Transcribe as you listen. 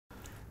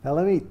Now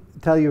let me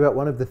tell you about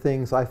one of the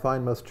things I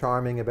find most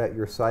charming about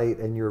your site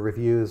and your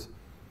reviews.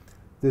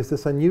 There's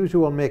this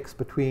unusual mix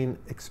between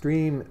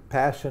extreme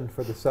passion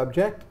for the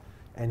subject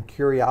and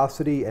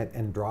curiosity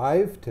and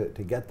drive to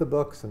get the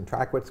books and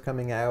track what's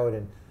coming out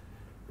and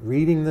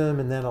reading them,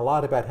 and then a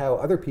lot about how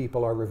other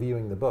people are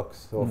reviewing the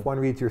books. So if one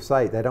reads your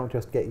site, they don't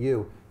just get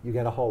you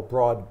get a whole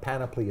broad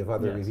panoply of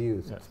other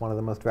reviews. Yes. It's one of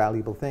the most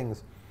valuable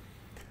things.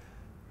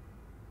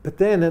 But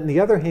then on the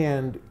other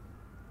hand,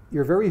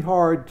 you're very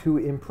hard to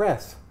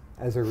impress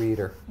as a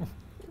reader.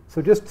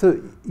 So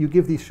you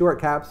give these short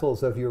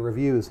capsules of your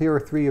reviews. Here are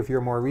 3 of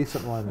your more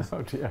recent ones.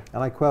 Oh dear.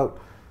 And I quote,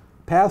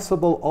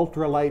 "Passable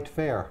Ultra-Lite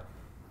fare."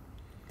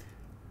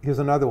 Here's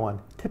another one,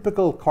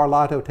 "Typical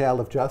Carlotto tale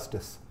of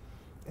justice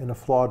in a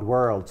flawed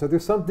world." So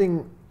there's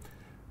something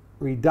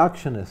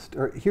reductionist.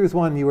 Or here's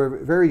one you were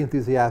very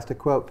enthusiastic,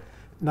 quote,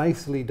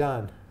 "Nicely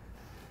done."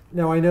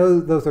 Now I know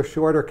those are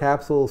shorter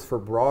capsules for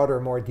broader,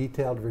 more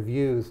detailed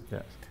reviews.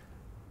 Yes.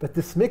 But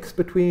this mix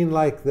between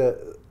like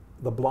the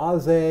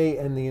blasé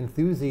and the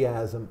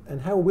enthusiasm,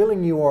 and how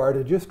willing you are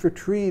to just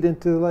retreat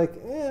into like,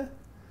 eh.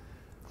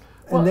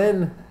 And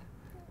then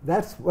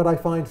that's what I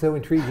find so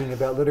intriguing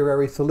about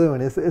Literary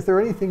Saloon. Is there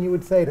anything you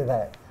would say to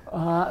that?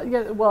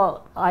 Yeah,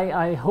 well,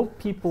 I hope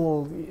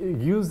people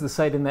use the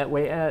site in that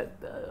way.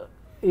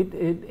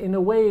 In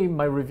a way,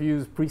 my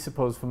reviews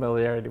presuppose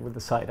familiarity with the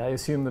site. I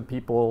assume that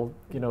people,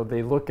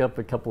 they look up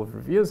a couple of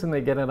reviews and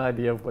they get an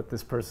idea of what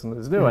this person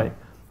is doing.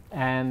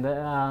 And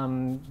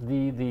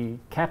the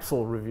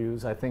capsule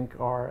reviews, I think,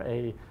 are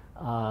a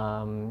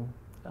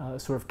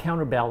sort of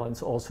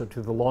counterbalance also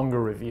to the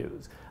longer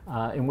reviews,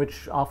 in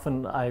which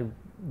often I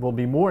will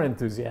be more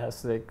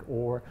enthusiastic.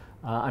 Or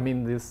I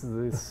mean,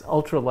 this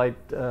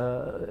Ultra-Lite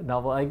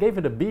novel, I gave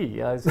it a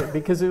B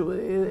because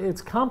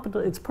it's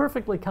competent. It's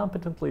perfectly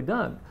competently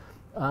done,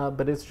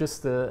 but it's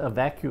just a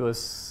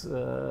vacuous,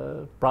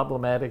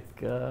 problematic.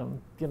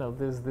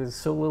 There's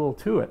so little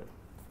to it.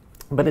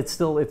 But it's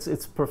still,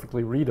 it's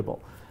perfectly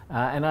readable.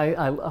 And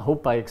I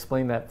hope I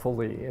explained that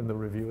fully in the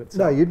review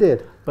itself. No, you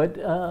did. But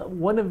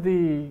one of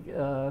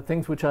the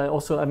things which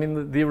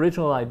the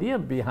original idea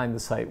behind the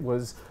site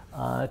was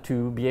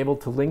to be able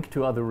to link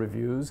to other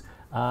reviews.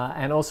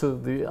 And also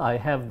I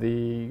have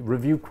the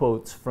review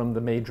quotes from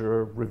the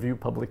major review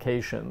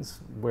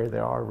publications where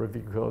there are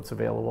review quotes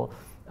available.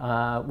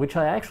 Which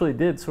I actually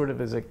did sort of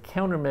as a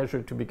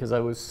countermeasure to, because I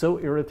was so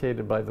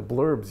irritated by the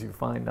blurbs you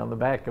find on the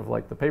back of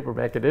like the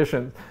paperback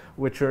editions,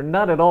 which are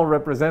not at all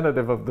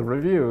representative of the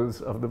reviews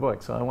of the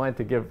book. So I wanted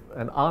to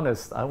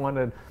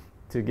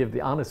give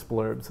the honest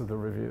blurbs of the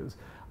reviews.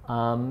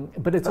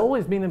 But it's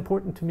always been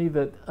important to me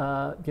that,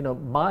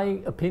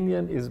 my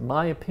opinion is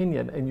my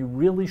opinion, and you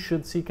really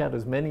should seek out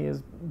as many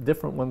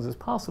different ones as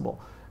possible.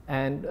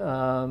 And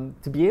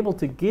to be able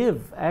to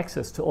give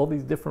access to all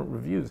these different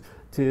reviews,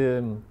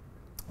 to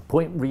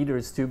point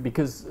readers to,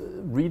 because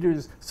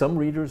some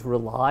readers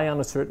rely on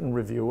a certain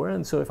reviewer,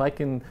 and so if I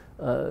can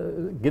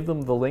give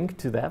them the link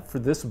to that for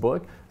this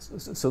book,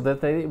 so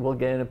that they will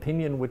get an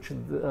opinion which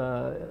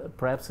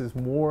perhaps is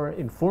more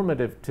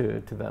informative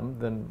to them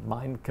than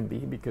mine can be,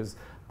 because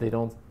they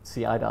don't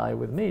see eye to eye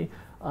with me,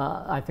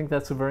 I think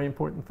that's a very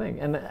important thing.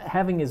 And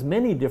having as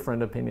many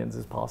different opinions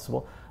as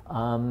possible,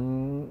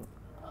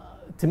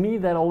 to me,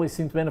 that always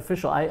seems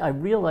beneficial. I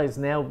realize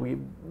now we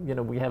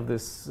have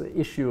this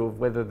issue of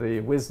whether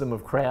the wisdom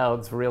of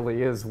crowds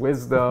really is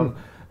wisdom,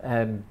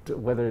 and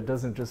whether it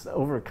doesn't just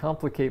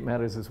overcomplicate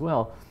matters as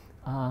well.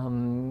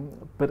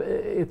 But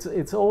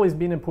it's always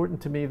been important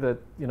to me that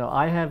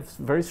I have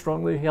very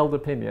strongly held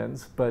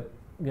opinions, but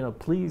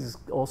please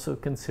also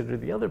consider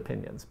the other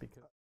opinions, because